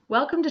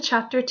Welcome to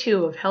Chapter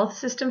 2 of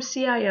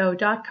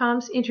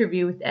HealthSystemCIO.com's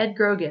interview with Ed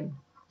Grogan,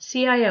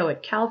 CIO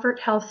at Calvert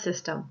Health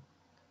System.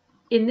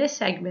 In this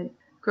segment,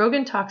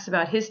 Grogan talks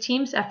about his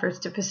team's efforts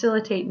to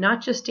facilitate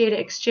not just data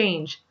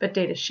exchange, but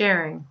data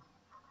sharing,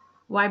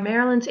 why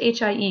Maryland's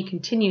HIE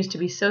continues to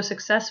be so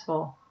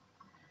successful,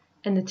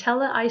 and the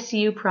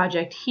Tele-ICU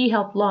project he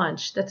helped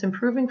launch that's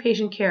improving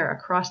patient care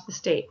across the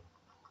state.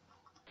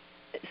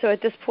 So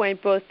at this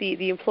point, both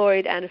the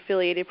employed and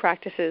affiliated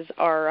practices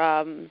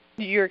are,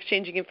 you're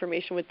exchanging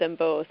information with them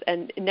both,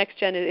 and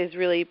NextGen is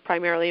really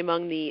primarily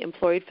among the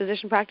employed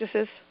physician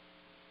practices?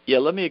 Yeah,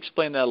 let me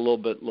explain that a little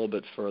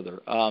bit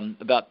further.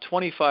 About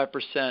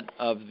 25%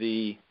 of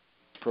the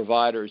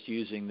providers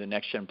using the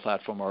NextGen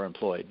platform are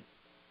employed.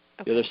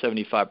 Okay. The other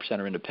 75%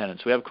 are independent.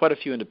 So we have quite a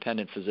few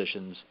independent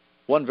physicians,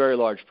 one very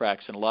large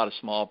practice and a lot of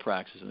small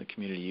practices in the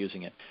community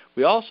using it.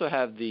 We also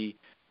have the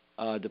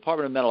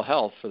Department of Mental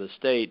Health for the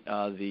state,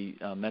 the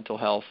mental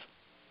health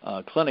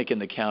clinic in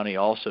the county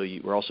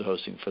we're also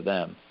hosting for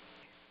them.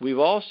 We've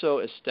also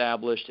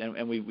established,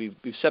 and we've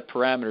set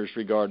parameters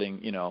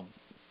regarding,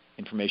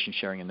 information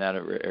sharing in that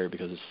area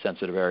because it's a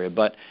sensitive area.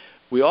 But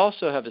we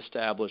also have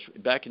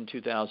established, back in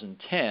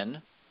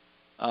 2010,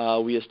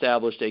 we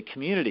established a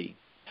community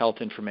health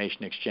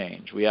information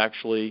exchange. We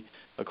actually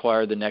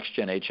acquired the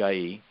NextGen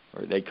HIE,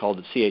 or they called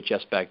it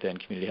CHS back then,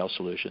 Community Health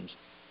Solutions,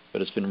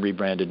 but it's been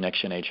rebranded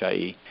NextGen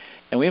HIE.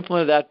 And we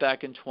implemented that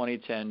back in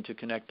 2010 to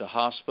connect the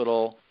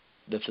hospital,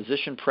 the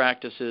physician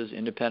practices,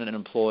 independent and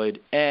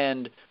employed,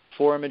 and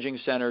 4 imaging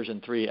centers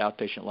and 3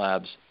 outpatient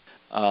labs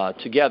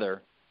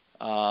together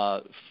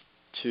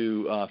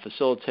to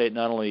facilitate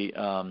not only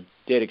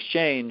data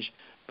exchange,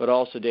 but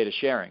also data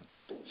sharing.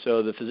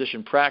 So the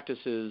physician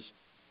practices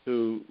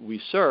who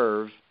we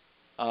serve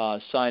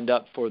signed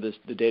up for the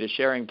data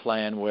sharing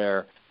plan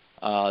where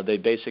they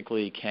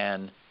basically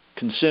can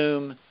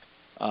consume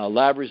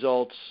lab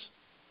results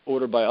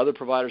ordered by other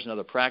providers and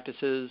other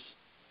practices.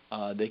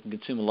 They can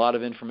consume a lot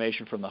of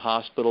information from the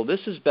hospital. This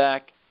is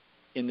back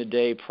in the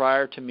day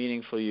prior to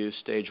meaningful use,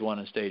 stage 1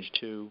 and stage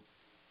 2,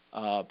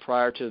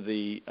 prior to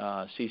the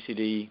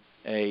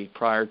CCDA,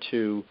 prior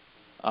to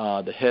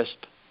the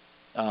HISP,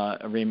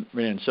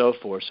 and so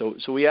forth.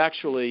 So we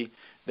actually,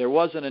 there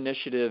was an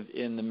initiative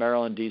in the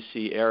Maryland,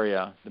 D.C.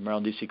 area, the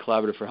Maryland, D.C.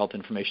 Collaborative for Health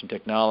Information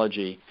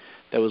Technology,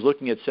 that was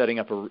looking at setting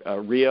up a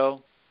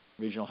RIO,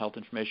 Regional Health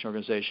Information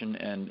Organization,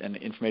 and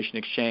information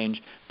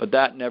exchange, but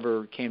that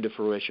never came to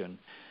fruition.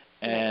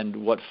 And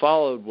what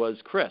followed was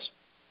CRISP,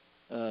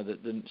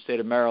 the State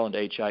of Maryland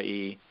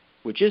HIE,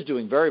 which is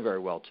doing very, very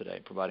well today,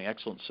 providing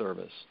excellent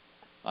service.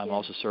 I'm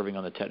also serving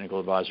on the technical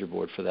advisory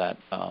board for that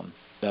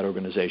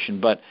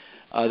organization. But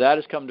that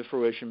has come to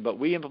fruition. But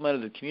we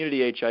implemented the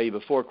community HIE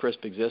before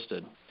CRISP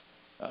existed,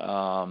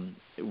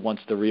 once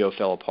the RIO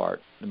fell apart,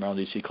 the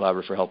Maryland D.C.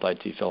 Collaborative for Health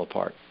IT fell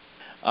apart.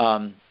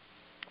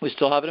 We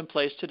still have it in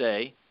place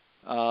today.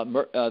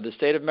 The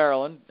state of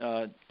Maryland,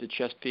 the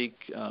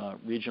Chesapeake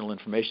Regional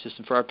Information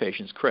System for Our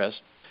Patients,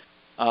 CRISP,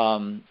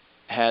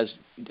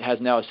 has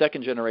now a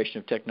second generation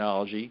of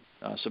technology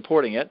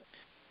supporting it.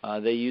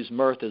 They use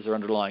Mirth as their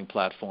underlying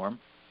platform.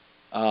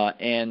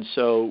 And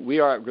so we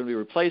are going to be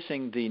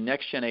replacing the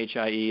NextGen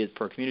HIE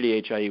per community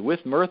HIE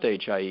with Mirth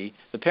HIE.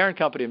 The parent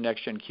company of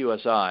NextGen,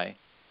 QSI,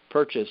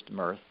 purchased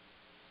Mirth,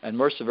 and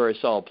Mirth's a very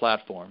solid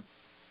platform.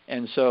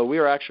 And so we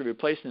are actually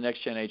replacing the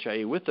NextGen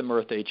HIE with the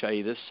Mirth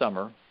HIE this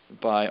summer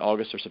by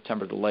August or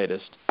September the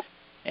latest.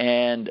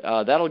 And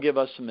that'll give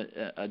us some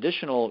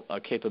additional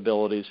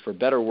capabilities for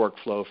better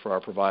workflow for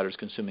our providers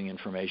consuming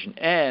information.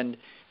 And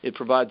it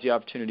provides the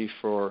opportunity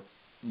for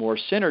more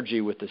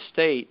synergy with the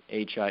state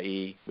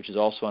HIE, which is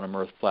also on a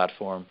Mirth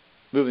platform,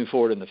 moving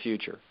forward in the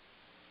future.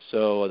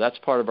 So that's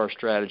part of our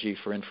strategy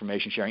for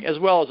information sharing, as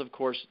well as, of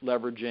course,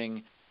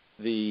 leveraging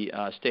the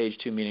Stage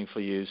 2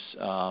 meaningful use,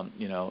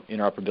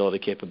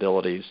 interoperability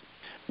capabilities,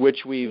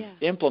 which we've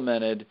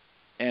implemented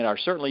and are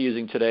certainly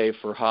using today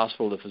for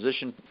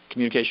hospital-to-physician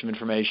communication of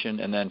information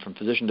and then from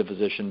physician to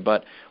physician.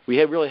 But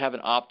we really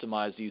haven't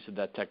optimized the use of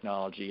that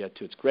technology yet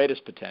to its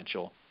greatest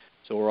potential.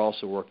 So we're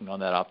also working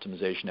on that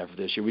optimization effort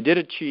this year. We did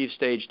achieve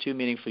Stage 2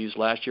 meaningful use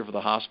last year for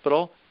the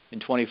hospital in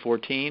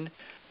 2014,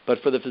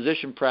 but for the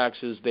physician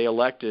practices, they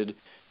elected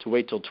to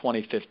wait till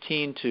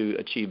 2015 to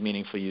achieve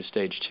meaningful use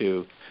Stage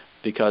 2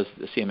 because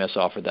the CMS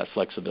offered that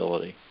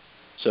flexibility.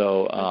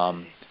 So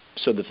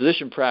so the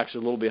physician practice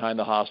is a little behind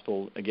the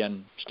hospital,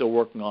 again, still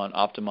working on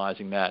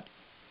optimizing that,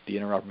 the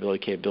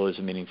interoperability capabilities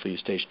of meaningful use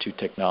Stage 2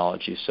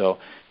 technology. So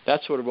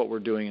that's sort of what we're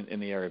doing in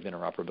the area of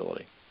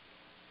interoperability.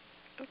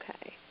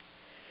 Okay.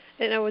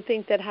 And I would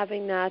think that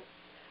having that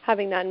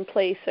in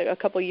place a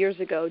couple of years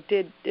ago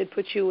did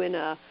put you in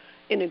a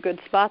good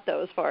spot,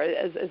 though, as far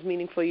as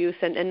meaningful use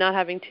and not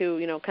having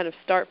to kind of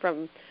start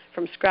from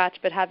scratch,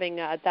 but having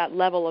that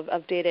level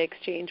of data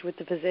exchange with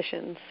the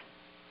physicians.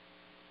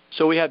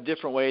 So we have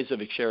different ways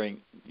of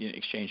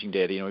exchanging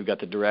data. We've got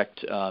the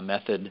direct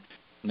method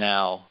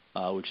now,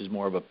 which is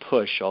more of a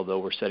push, although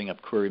we're setting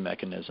up query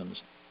mechanisms.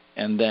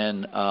 And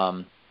then,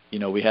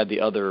 we had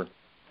the other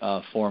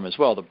form as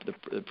well,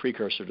 the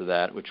precursor to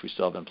that, which we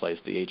still have in place,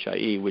 the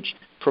HIE, which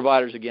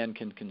providers, again,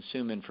 can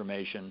consume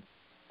information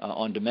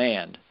on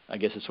demand. I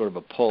guess it's sort of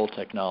a pull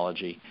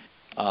technology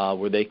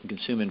where they can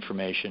consume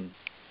information.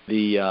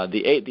 The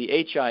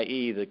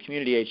HIE, the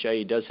community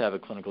HIE, does have a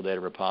clinical data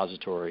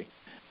repository.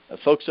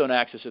 Folks don't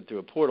access it through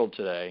a portal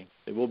today.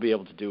 They will be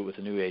able to do it with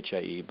the new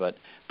HIE, but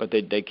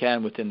they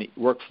can, within the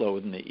workflow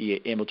within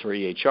the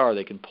ambulatory EHR,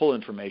 they can pull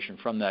information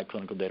from that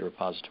clinical data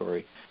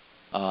repository,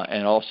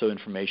 and also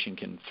information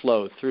can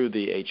flow through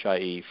the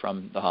HIE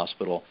from the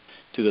hospital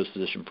to those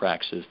physician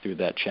practices through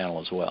that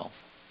channel as well.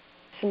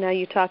 So now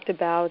you talked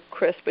about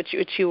CRISP, which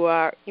you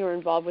were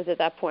involved with at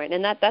that point,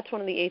 and that's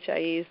one of the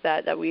HIEs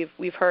that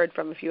we've heard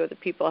from a few other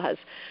people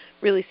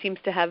really seems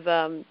to have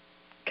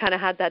kind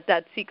of had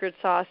that secret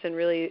sauce and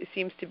really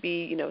seems to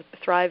be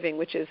thriving,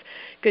 which is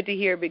good to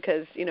hear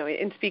because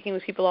in speaking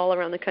with people all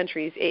around the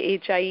country,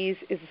 HIEs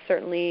is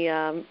certainly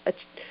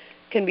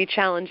can be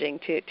challenging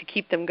to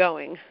keep them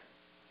going.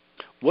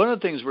 One of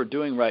the things we're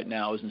doing right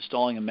now is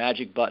installing a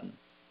magic button.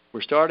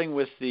 We're starting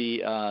with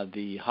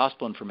the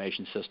hospital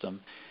information system,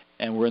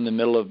 and we're in the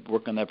middle of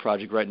working on that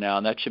project right now,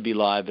 and that should be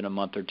live in a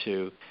month or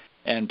two.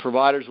 And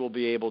providers will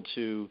be able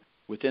to,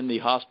 within the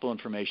hospital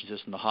information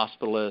system, the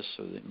hospitalists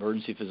or the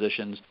emergency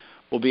physicians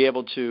will be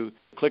able to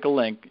click a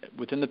link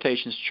within the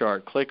patient's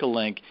chart, click a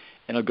link,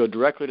 and it'll go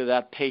directly to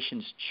that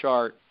patient's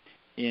chart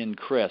in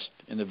CRISP,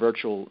 in the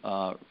virtual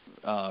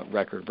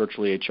record,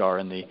 virtual EHR,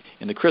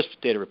 in the CRISP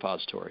data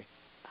repository.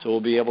 So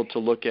we'll be able to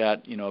look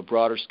at a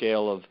broader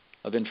scale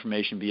of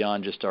information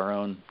beyond just our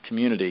own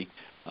community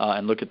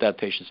and look at that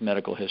patient's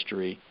medical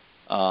history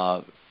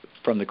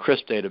from the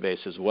CRISP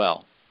database as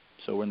well.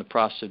 So we're in the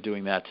process of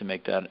doing that to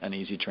make that an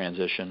easy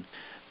transition.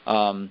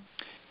 But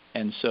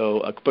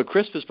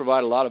CRISP has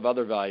provided a lot of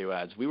other value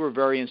adds. We were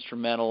very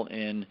instrumental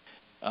in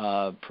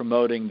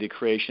promoting the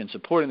creation,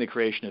 supporting the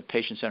creation of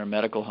patient-centered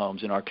medical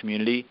homes in our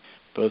community,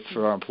 both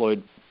for our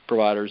employed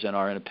providers and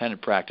our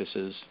independent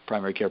practices,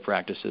 primary care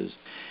practices.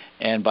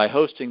 And by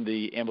hosting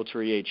the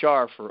ambulatory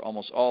EHR for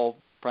almost all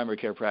primary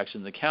care practices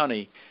in the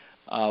county,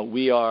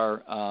 we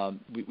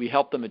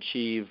help them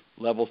achieve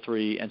Level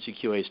 3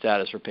 NCQA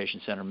status for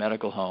patient-centered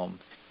medical home.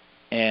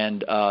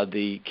 And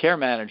the care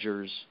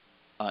managers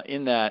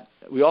in that,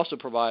 we also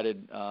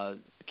provided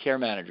care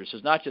managers. So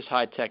it's not just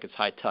high-tech, it's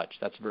high-touch.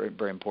 That's a very,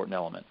 very important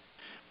element.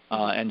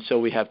 And so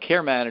we have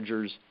care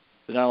managers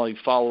that not only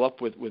follow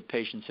up with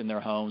patients in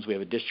their homes. We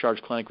have a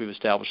discharge clinic we've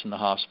established in the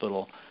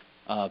hospital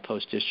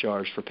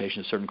post-discharge for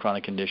patients with certain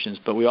chronic conditions.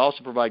 But we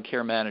also provide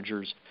care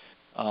managers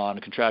on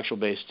a contractual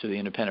basis to the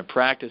independent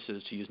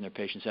practices to use in their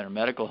patient-centered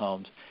medical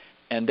homes.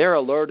 And they're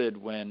alerted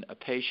when a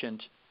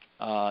patient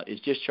is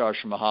discharged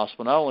from a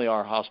hospital, not only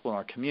our hospital in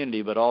our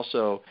community, but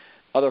also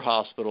other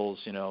hospitals,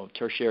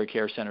 tertiary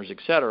care centers, et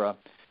cetera.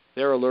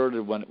 They're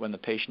alerted when the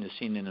patient is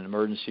seen in an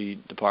emergency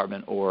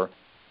department or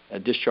a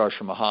discharge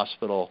from a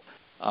hospital,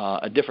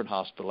 a different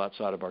hospital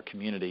outside of our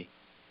community,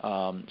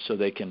 so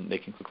they can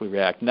quickly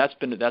react. And that's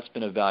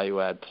been a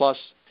value add. Plus,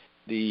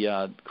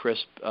 the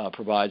CRISP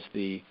provides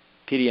the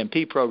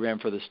PDMP program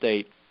for the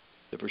state,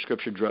 the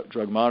prescription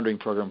drug monitoring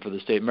program for the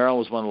state. Maryland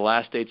was one of the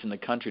last states in the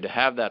country to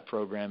have that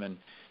program,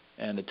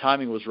 and the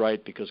timing was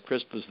right because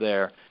CRISP was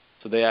there,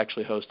 so they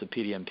actually host a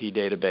PDMP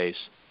database.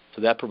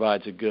 So that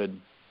provides a good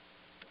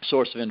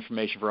source of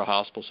information for our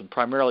hospitals and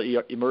primarily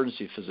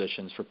emergency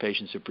physicians for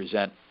patients who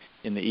present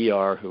in the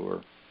ER who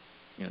are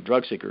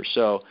drug seekers.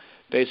 So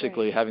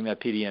basically having that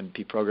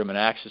PDMP program and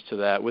access to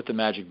that with the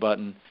magic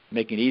button,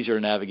 making it easier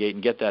to navigate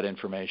and get that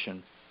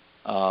information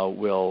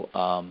will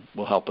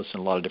help us in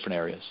a lot of different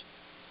areas.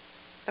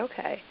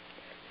 Okay.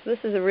 So this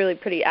is a really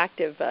pretty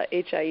active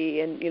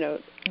HIE, and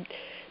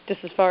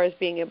just as far as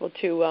being able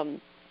to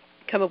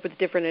come up with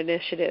different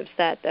initiatives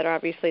that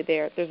obviously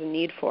there's a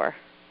need for.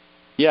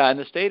 Yeah, and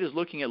the state is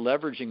looking at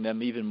leveraging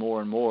them even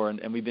more and more,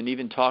 and we've been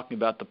even talking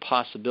about the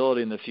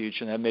possibility in the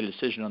future, and I haven't made a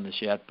decision on this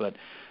yet, but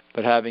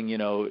having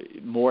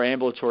more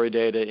ambulatory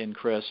data in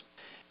CRISP,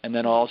 and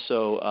then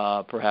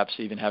also perhaps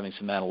even having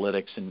some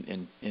analytics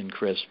in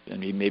CRISP, and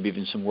maybe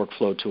even some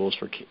workflow tools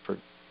for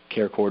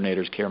care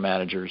coordinators, care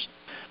managers,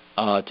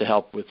 to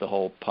help with the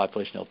whole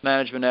population health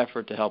management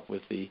effort, to help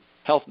with the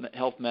health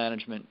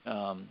management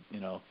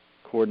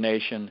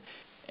coordination,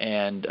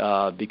 and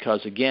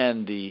because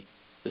again the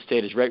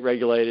state is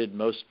regulated,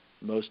 most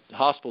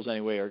hospitals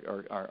anyway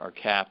are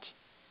capped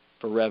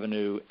for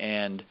revenue,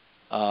 and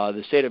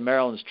the state of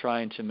Maryland is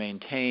trying to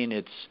maintain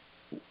its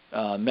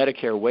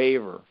Medicare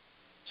waiver,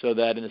 so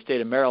that in the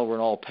state of Maryland we're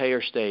an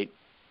all-payer state.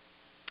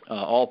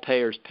 All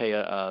payers pay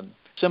a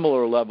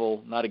similar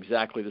level, not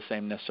exactly the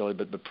same necessarily,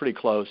 but pretty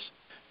close,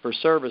 for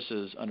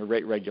services under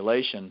rate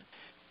regulation.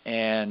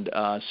 And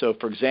so,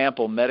 for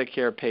example,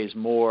 Medicare pays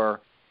more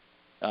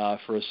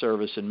for a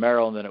service in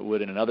Maryland than it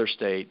would in another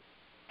state.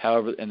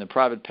 However, and the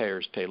private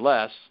payers pay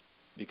less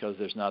because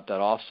there's not that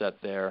offset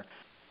there.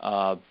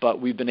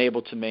 But we've been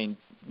able to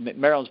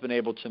Maryland's been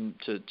able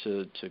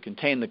to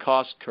contain the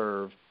cost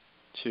curve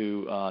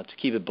to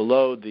keep it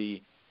below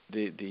the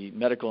the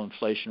medical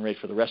inflation rate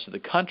for the rest of the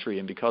country,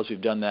 and because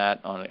we've done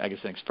that on, I guess,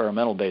 an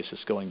experimental basis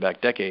going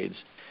back decades,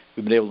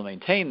 we've been able to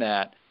maintain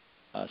that.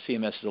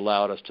 CMS has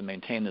allowed us to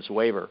maintain this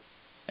waiver.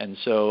 And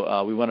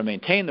so we want to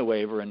maintain the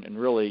waiver and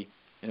really,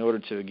 in order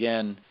to,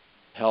 again,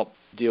 help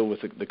deal with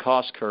the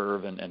cost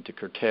curve and to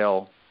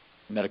curtail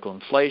medical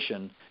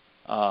inflation,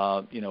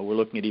 we're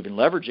looking at even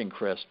leveraging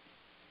CRISP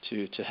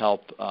to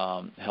help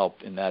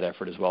in that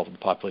effort as well for the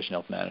population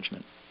health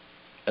management.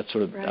 That's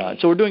sort of right.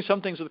 So we're doing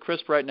some things with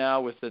CRISP right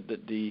now with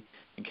the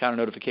encounter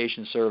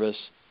notification service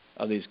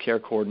of these care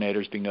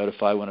coordinators being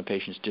notified when a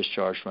patient's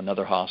discharged from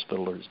another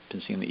hospital or has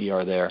been seen in the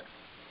ER there.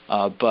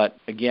 But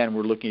again,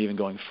 we're looking at even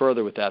going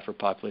further with that for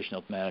population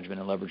health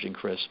management and leveraging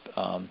CRISP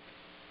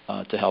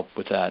to help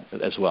with that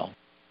as well.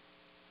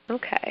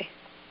 Okay.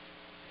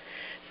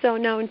 So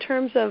now in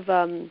terms of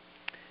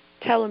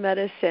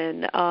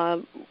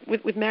telemedicine,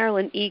 with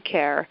Maryland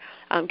eCare,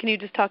 can you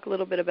just talk a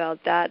little bit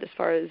about that as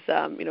far as,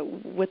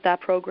 what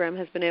that program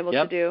has been able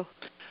to do?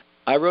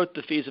 I wrote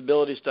the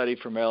feasibility study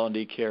for Maryland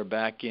eCare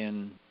back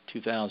in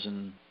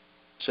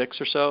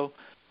 2006 or so.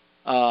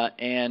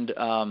 And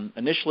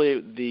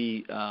initially,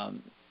 the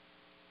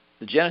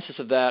genesis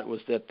of that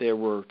was that there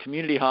were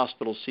community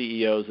hospital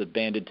CEOs that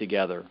banded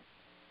together,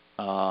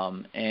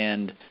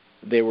 and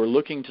they were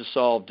looking to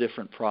solve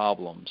different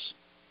problems.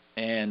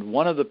 And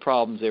one of the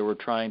problems they were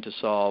trying to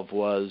solve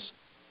was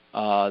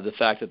the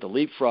fact that the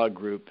Leapfrog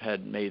group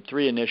had made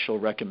 3 initial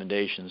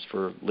recommendations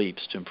for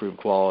LEAPs to improve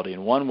quality,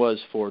 and one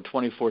was for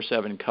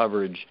 24/7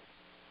 coverage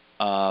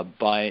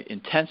by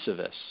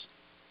intensivists,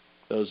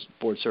 those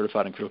board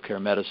certified in critical care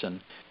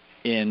medicine,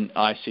 in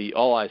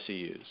all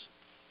ICUs.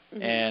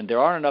 Mm-hmm. And there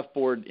aren't enough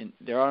board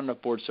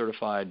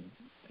certified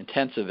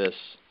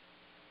intensivists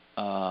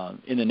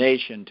in the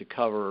nation to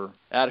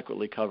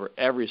adequately cover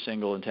every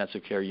single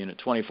intensive care unit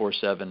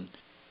 24/7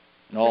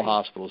 in all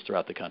hospitals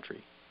throughout the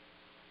country.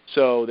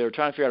 So they were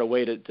trying to figure out a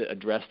way to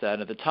address that.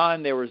 And at the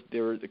time, there were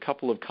a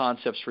couple of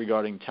concepts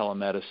regarding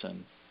telemedicine,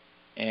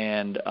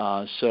 and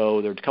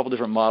so there were a couple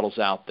different models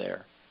out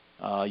there.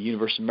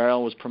 University of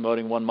Maryland was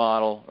promoting one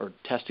model or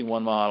testing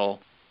one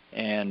model,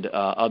 and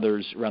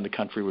others around the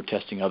country were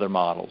testing other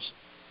models.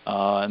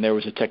 And there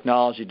was a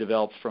technology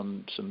developed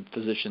from some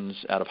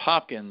physicians out of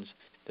Hopkins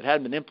that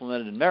hadn't been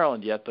implemented in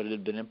Maryland yet, but it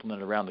had been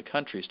implemented around the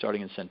country,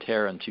 starting in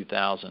Centera in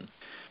 2000.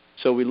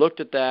 So we looked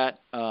at that.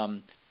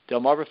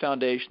 Delmarva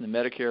Foundation, the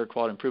Medicare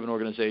Quality Improvement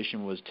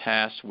Organization, was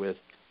tasked with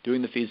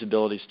doing the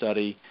feasibility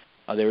study.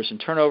 There was some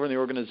turnover in the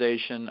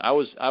organization. I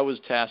was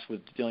tasked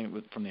with dealing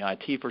with from the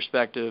IT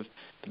perspective,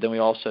 but then we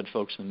also had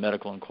folks in the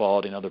medical and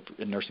quality and other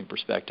nursing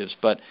perspectives.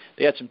 But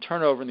they had some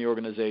turnover in the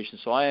organization,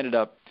 so I ended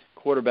up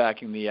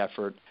quarterbacking the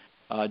effort.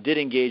 Did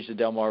engage the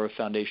Delmarva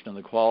Foundation on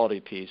the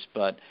quality piece,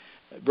 but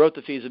wrote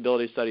the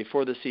feasibility study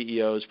for the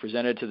CEOs,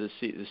 presented to the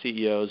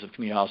CEOs of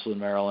community hospitals in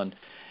Maryland,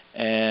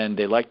 and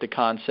they liked the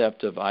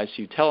concept of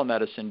ICU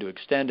telemedicine to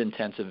extend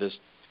intensivists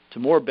to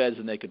more beds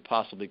than they could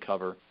possibly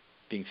cover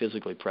being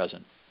physically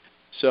present.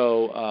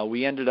 So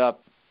we ended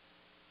up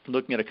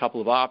looking at a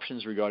couple of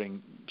options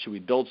regarding should we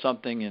build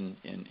something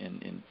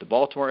in the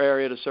Baltimore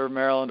area to serve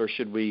Maryland, or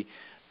should we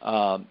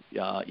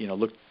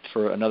look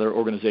for another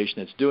organization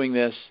that's doing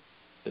this,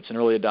 that's an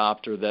early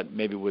adopter that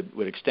maybe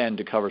would extend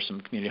to cover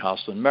some community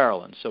hospital in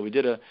Maryland. So we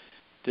did a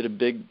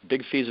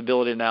big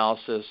feasibility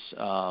analysis,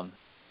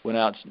 went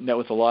out, met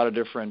with a lot of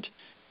different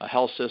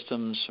health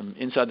systems from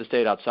inside the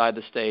state, outside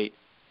the state,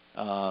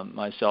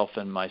 myself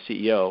and my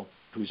CEO,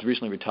 who's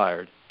recently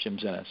retired, Jim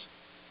Zinnes.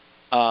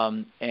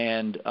 And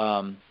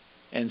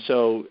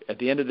so at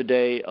the end of the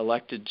day,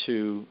 elected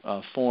to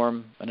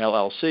form an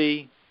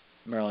LLC,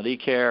 Maryland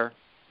eCare,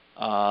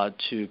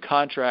 to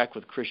contract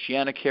with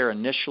ChristianaCare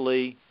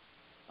initially.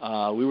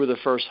 We were the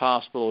first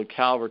hospital at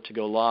Calvert to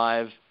go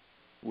live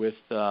with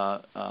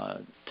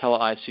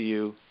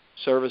tele-ICU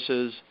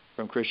services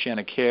from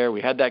ChristianaCare.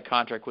 We had that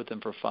contract with them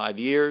for 5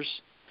 years.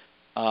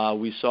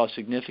 We saw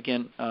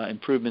significant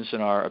improvements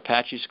in our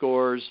Apache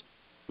scores.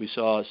 We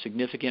saw a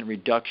significant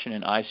reduction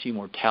in ICU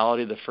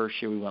mortality the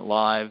first year we went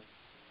live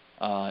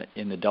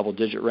in the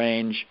double-digit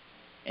range,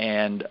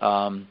 and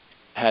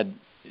had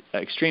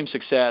extreme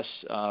success,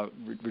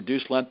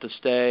 reduced length of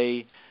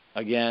stay.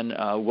 Again,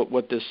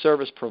 what this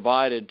service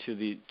provided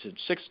to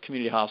 6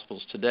 community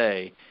hospitals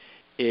today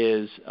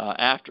is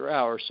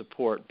after-hour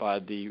support by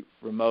the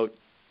remote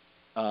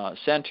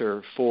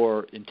center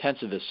for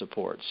intensivist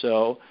support.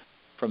 So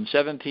from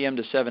 7 p.m.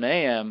 to 7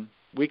 a.m.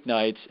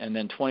 weeknights, and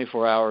then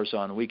 24 hours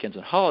on weekends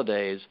and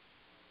holidays,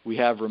 we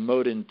have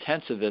remote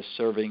intensivists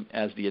serving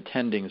as the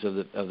attendings of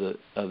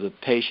the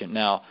patient.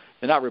 Now,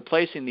 they're not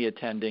replacing the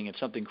attending. If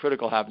something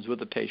critical happens with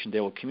the patient, they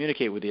will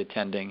communicate with the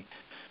attending,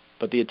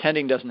 but the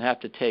attending doesn't have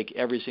to take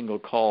every single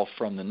call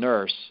from the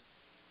nurse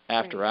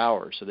after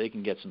hours, so they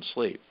can get some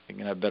sleep. They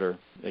can have better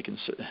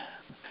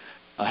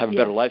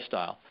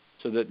lifestyle.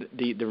 So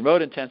the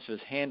remote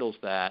intensivist handles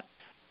that,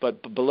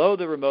 but below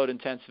the remote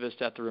intensivist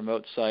at the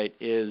remote site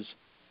is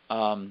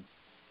our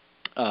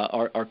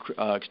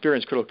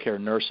experienced critical care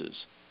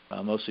nurses.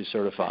 mostly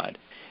certified.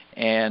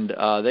 And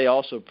they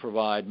also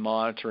provide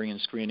monitoring and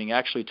screening,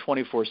 actually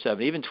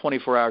 24/7, even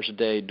 24 hours a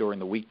day during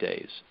the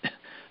weekdays.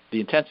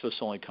 The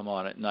intensivists only come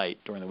on at night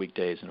during the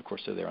weekdays, and of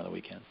course they're there on the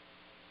weekend.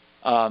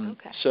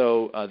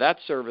 So that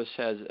service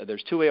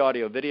there's two-way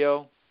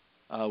audio-video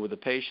with the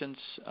patients,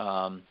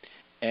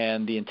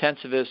 and the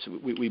intensivists,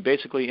 we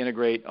basically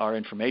integrate our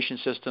information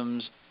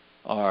systems,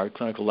 our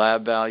clinical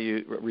lab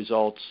value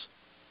results.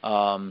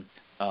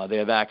 They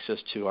have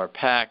access to our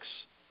PACS,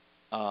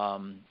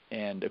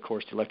 and of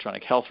course the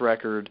electronic health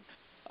record.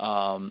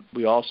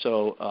 We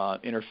also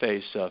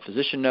interface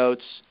physician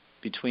notes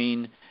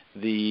between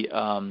the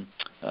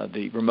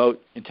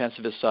remote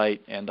intensivist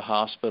site and the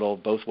hospital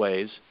both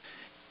ways.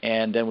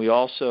 And then we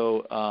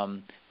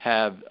also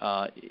have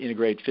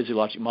integrated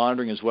physiologic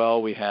monitoring as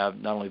well. We have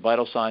not only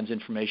vital signs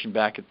information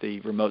back at the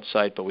remote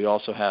site, but we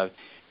also have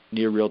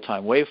near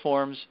real-time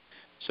waveforms.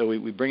 So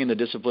we bring in the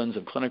disciplines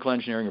of clinical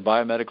engineering or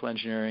biomedical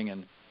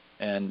engineering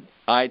and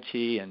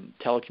IT and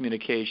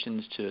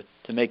telecommunications to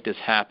make this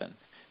happen,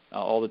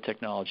 all the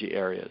technology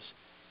areas.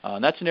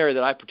 And that's an area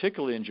that I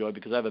particularly enjoy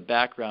because I have a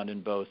background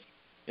in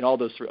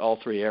all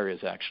three areas,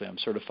 actually. I'm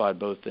certified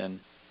both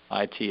in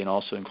IT and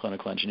also in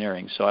clinical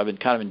engineering. So I've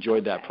kind of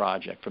enjoyed that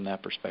project from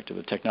that perspective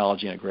of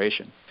technology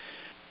integration.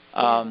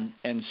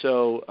 And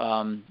so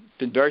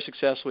been very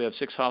successful. We have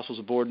 6 hospitals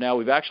aboard now.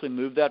 We've actually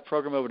moved that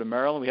program over to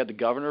Maryland. We had the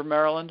governor of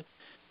Maryland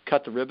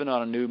cut the ribbon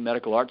on a new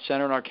medical arts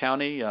center in our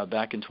county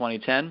back in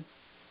 2010.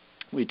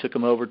 We took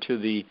him over to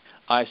the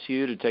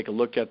ICU to take a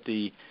look at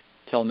the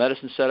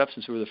telemedicine setup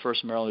since we were the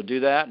first in Maryland to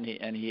do that.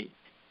 And he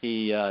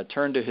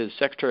turned to his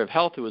Secretary of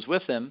Health, who was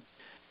with him,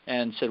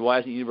 and said, why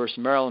isn't the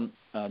University of Maryland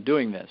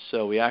doing this?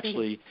 So we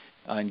actually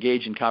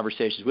engaged in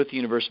conversations with the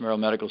University of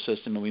Maryland Medical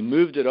System, and we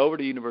moved it over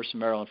to the University of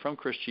Maryland from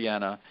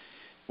Christiana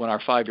when our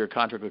 5-year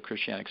contract with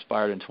Christiana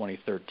expired in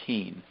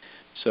 2013.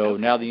 So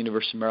now the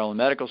University of Maryland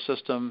Medical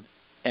System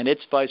and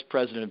its Vice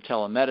President of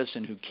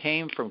Telemedicine, who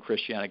came from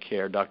Christiana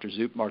Care, Dr.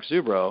 Mark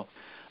Zubro,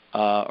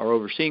 are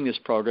overseeing this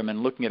program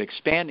and looking at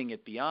expanding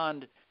it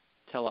beyond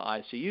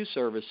tele-ICU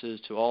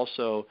services to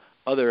also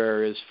other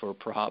areas for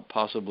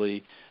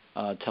possibly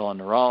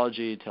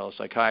teleneurology,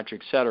 telepsychiatry,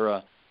 et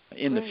cetera,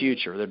 in the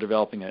future. They're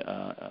developing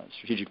a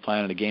strategic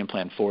plan and a game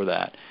plan for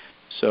that.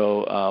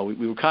 So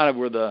we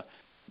were the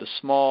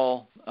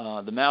small,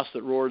 the mouse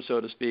that roared, so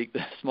to speak,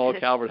 the small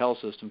Calvert Health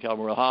System, Calvert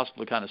Memorial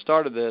Hospital kind of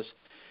started this,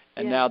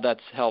 and now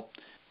that's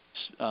helped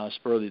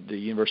spur the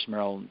University of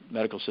Maryland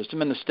Medical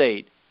System and the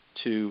state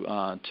to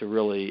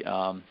really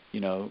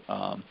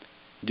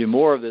do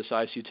more of this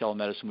ICU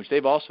telemedicine, which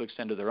they've also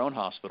extended to their own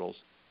hospitals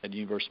at the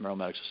University of Maryland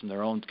Medical System,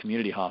 their own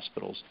community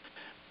hospitals,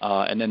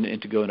 and then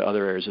to go into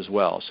other areas as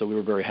well. So we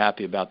were very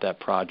happy about that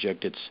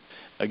project. It's,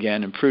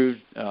 again, improved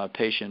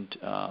patient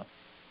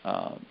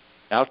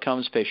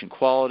outcomes, patient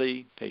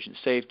quality, patient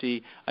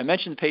safety. I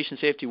mentioned the patient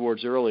safety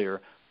awards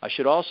earlier. I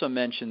should also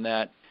mention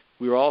that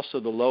we are also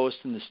the lowest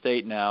in the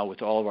state now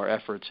with all of our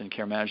efforts and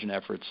care management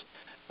efforts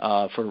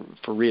for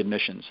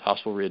readmissions,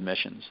 hospital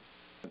readmissions.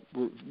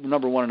 We're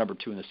number 1 and number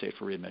 2 in the state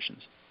for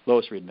readmissions,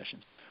 lowest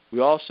readmissions. We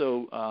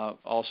also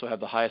have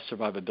the highest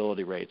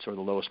survivability rates or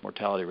the lowest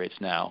mortality rates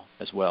now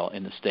as well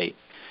in the state.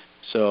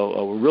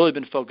 So we've really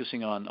been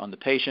focusing on the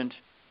patient,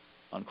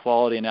 on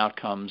quality and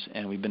outcomes,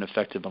 and we've been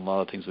effective in a lot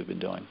of things we've been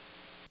doing.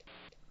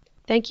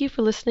 Thank you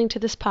for listening to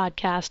this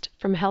podcast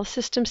from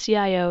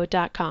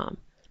healthsystemcio.com.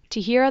 To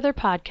hear other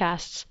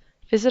podcasts,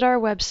 visit our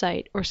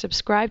website or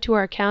subscribe to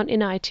our account in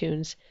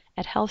iTunes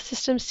at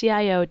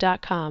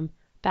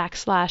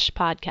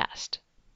healthsystemcio.com/podcast.